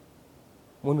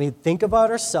 When we think about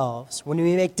ourselves, when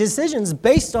we make decisions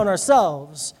based on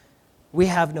ourselves, we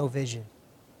have no vision.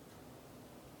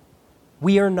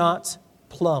 We are not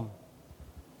plumb.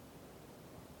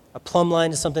 A plumb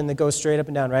line is something that goes straight up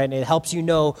and down, right? And it helps you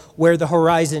know where the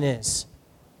horizon is.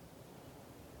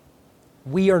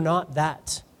 We are not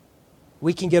that.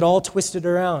 We can get all twisted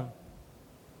around.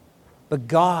 But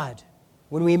God,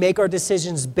 when we make our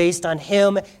decisions based on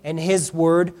Him and His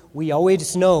Word, we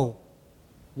always know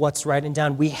what's right and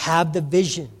down. We have the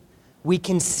vision. We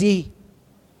can see.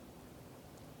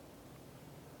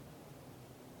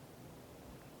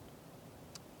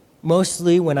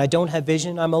 Mostly when I don't have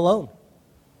vision, I'm alone.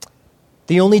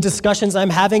 The only discussions I'm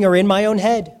having are in my own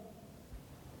head.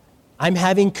 I'm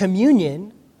having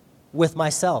communion with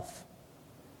myself.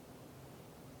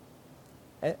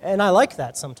 And I like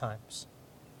that sometimes.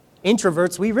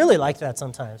 Introverts, we really like that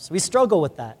sometimes. We struggle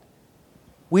with that.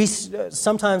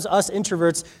 Sometimes us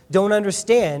introverts don't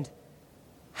understand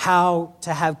how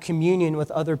to have communion with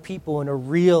other people in a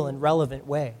real and relevant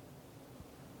way.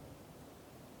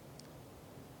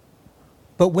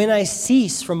 But when I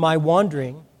cease from my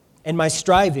wandering and my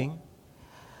striving,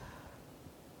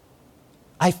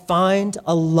 I find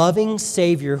a loving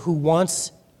Savior who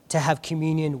wants to have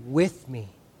communion with me.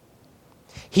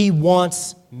 He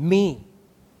wants me.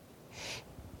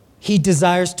 He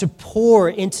desires to pour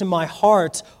into my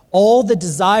heart all the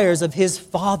desires of His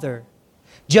Father,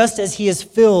 just as He is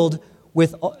filled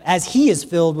with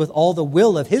all the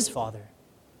will of His Father,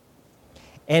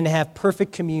 and have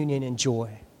perfect communion and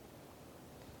joy.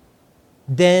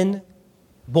 Then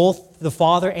both the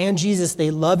Father and Jesus,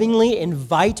 they lovingly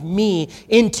invite me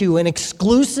into an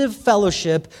exclusive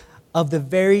fellowship of the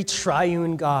very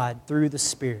triune God through the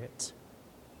Spirit.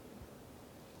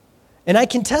 And I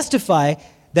can testify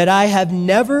that I have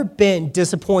never been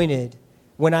disappointed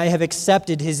when I have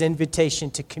accepted His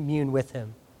invitation to commune with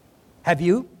Him. Have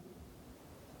you?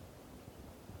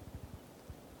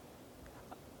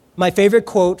 My favorite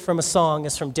quote from a song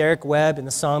is from Derek Webb in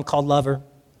the song called Lover.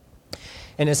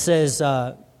 And it says,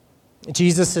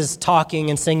 Jesus is talking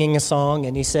and singing a song,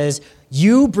 and he says,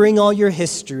 "You bring all your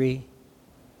history,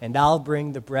 and I'll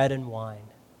bring the bread and wine.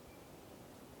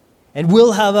 And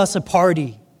we'll have us a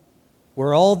party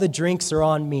where all the drinks are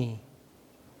on me.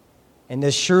 And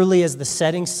as surely as the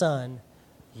setting sun,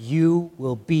 you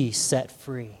will be set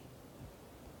free."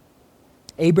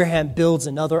 Abraham builds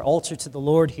another altar to the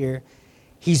Lord here.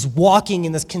 He's walking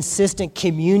in this consistent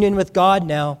communion with God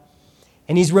now.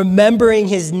 And he's remembering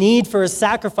his need for a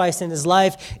sacrifice in his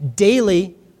life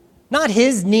daily. Not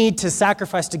his need to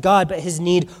sacrifice to God, but his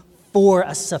need for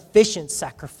a sufficient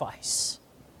sacrifice.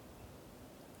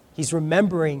 He's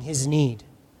remembering his need.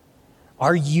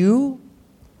 Are you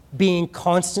being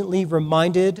constantly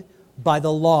reminded by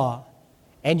the law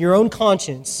and your own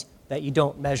conscience that you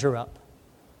don't measure up?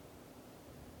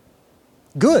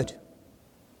 Good.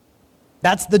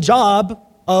 That's the job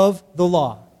of the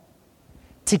law,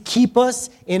 to keep us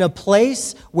in a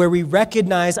place where we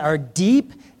recognize our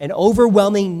deep and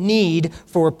overwhelming need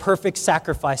for a perfect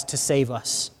sacrifice to save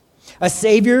us. A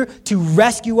Savior to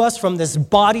rescue us from this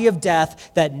body of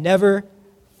death that never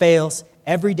fails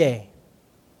every day.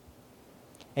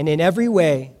 And in every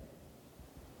way,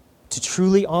 to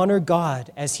truly honor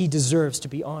God as He deserves to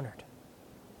be honored.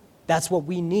 That's what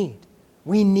we need.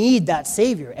 We need that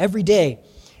Savior every day.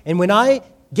 And when I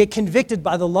get convicted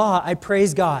by the law, I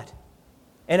praise God.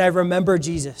 And I remember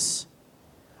Jesus.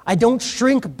 I don't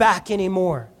shrink back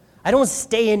anymore. I don't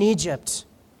stay in Egypt.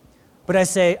 But I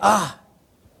say,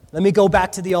 let me go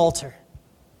back to the altar.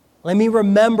 Let me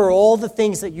remember all the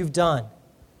things that you've done.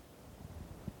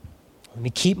 Let me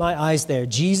keep my eyes there.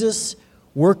 Jesus'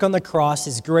 work on the cross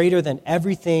is greater than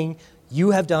everything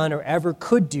you have done or ever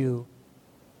could do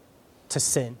to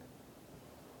sin.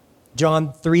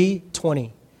 John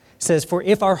 3:20 says, "For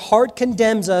if our heart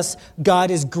condemns us,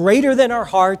 God is greater than our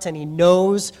heart, and He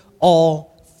knows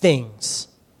all things."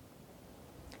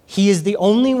 He is the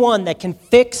only one that can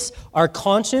fix our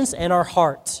conscience and our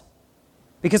heart.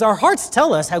 Because our hearts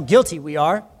tell us how guilty we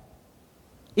are.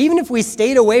 Even if we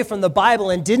stayed away from the Bible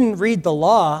and didn't read the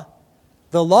law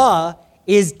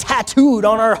is tattooed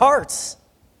on our hearts.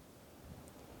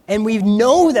 And we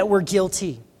know that we're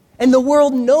guilty. And the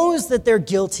world knows that they're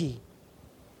guilty.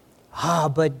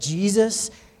 But Jesus,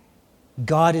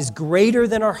 God is greater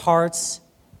than our hearts,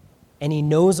 and He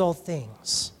knows all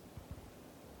things.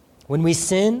 When we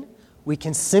sin, we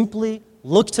can simply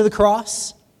look to the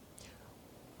cross.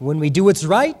 When we do what's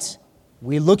right,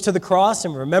 we look to the cross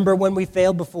and remember when we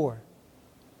failed before.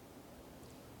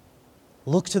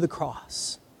 Look to the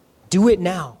cross. Do it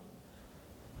now.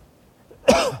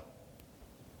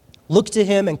 Look to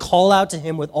Him and call out to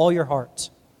Him with all your heart.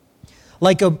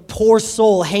 Like a poor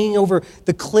soul hanging over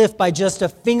the cliff by just a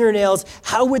fingernails,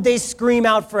 how would they scream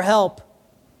out for help?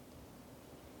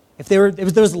 If there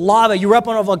was lava, you were up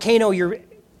on a volcano,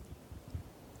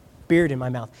 beard in my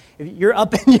mouth. If you're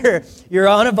up in you're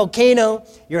on a volcano,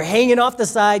 you're hanging off the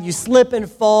side, you slip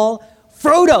and fall.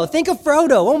 Frodo, think of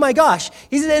Frodo. Oh my gosh.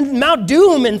 He's in Mount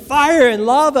Doom and fire and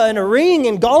lava and a ring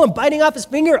and Gollum biting off his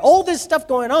finger, all this stuff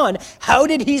going on. How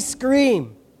did he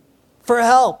scream for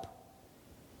help?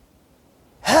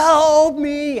 Help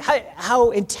me. How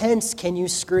intense can you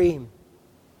scream?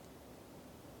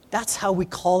 That's how we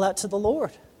call out to the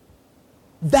Lord.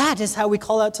 That is how we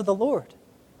call out to the Lord.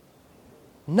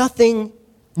 No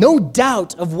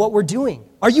doubt of what we're doing.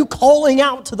 Are you calling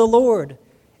out to the Lord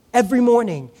every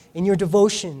morning in your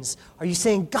devotions? Are you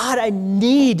saying, God, I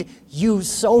need you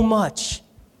so much?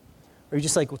 Or are you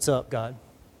just like, what's up, God?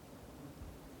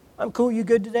 I'm cool. You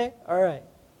good today? All right.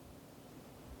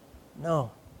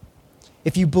 No.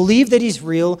 If you believe that He's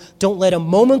real, don't let a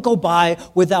moment go by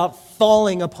without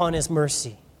falling upon His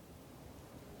mercy.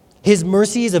 His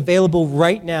mercy is available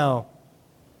right now.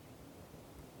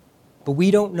 But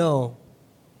we don't know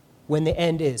when the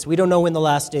end is. We don't know when the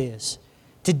last day is.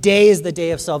 Today is the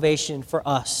day of salvation for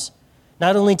us.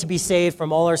 Not only to be saved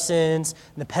from all our sins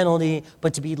and the penalty,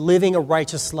 but to be living a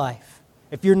righteous life.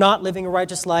 If you're not living a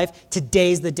righteous life,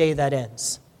 today's the day that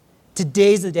ends.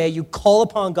 Today's the day you call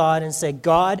upon God and say,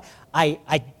 God, I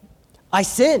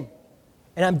sin,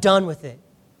 and I'm done with it.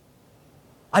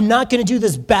 I'm not going to do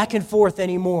this back and forth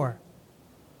anymore.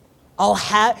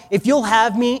 If you'll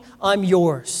have me, I'm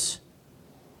yours.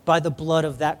 By the blood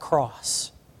of that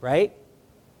cross, right?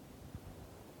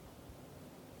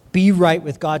 Be right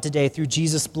with God today through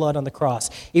Jesus' blood on the cross.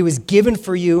 It was given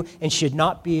for you and should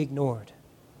not be ignored.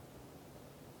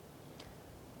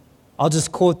 I'll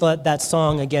just quote that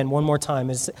song again one more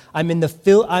time. I'm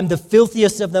the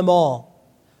filthiest of them all,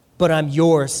 but I'm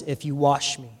yours if you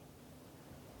wash me.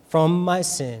 From my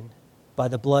sin, by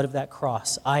the blood of that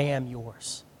cross, I am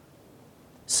yours.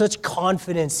 Such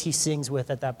confidence he sings with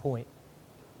at that point.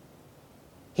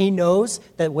 He knows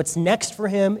that what's next for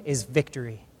him is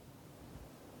victory,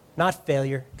 not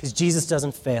failure, because Jesus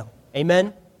doesn't fail.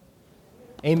 Amen?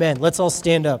 Amen. Let's all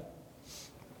stand up.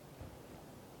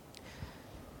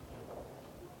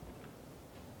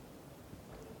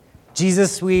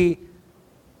 Jesus, we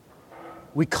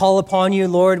call upon you,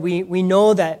 Lord. We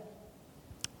know that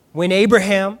when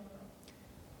Abraham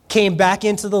came back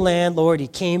into the land, Lord, he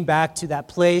came back to that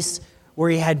place where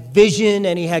he had vision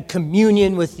and he had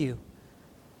communion with you.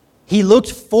 He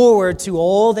looked forward to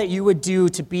all that you would do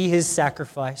to be his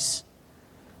sacrifice.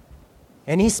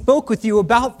 And he spoke with you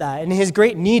about that and his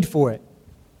great need for it.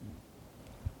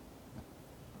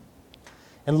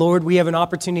 And Lord, we have an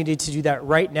opportunity to do that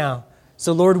right now.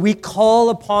 So Lord, we call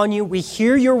upon you. We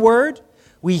hear your word.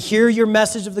 We hear your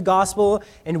message of the gospel,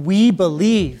 and we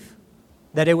believe.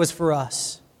 that it was for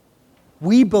us.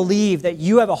 We believe that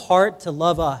you have a heart to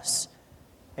love us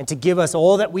and to give us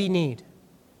all that we need.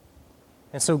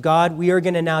 And so, God, we are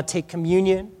going to now take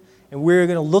communion, and we're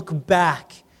going to look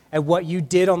back at what you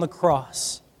did on the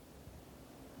cross.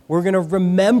 We're going to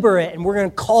remember it, and we're going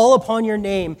to call upon your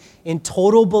name in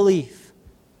total belief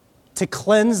to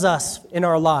cleanse us in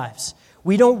our lives.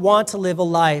 We don't want to live a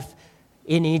life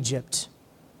in Egypt.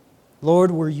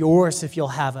 Lord, we're yours if you'll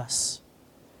have us.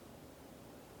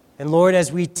 And Lord,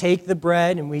 as we take the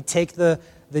bread and we take the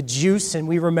juice and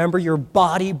we remember your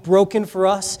body broken for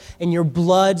us and your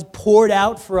blood poured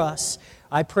out for us,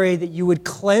 I pray that you would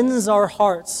cleanse our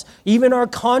hearts, even our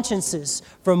consciences,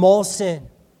 from all sin.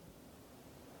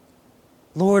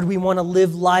 Lord, we want to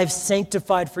live lives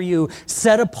sanctified for you,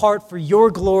 set apart for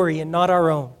your glory and not our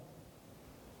own.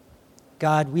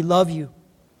 God, we love you.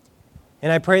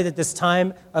 And I pray that this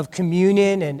time of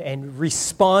communion and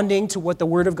responding to what the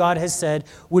Word of God has said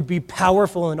would be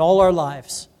powerful in all our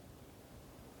lives.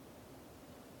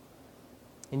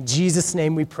 In Jesus'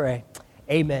 name we pray.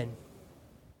 Amen.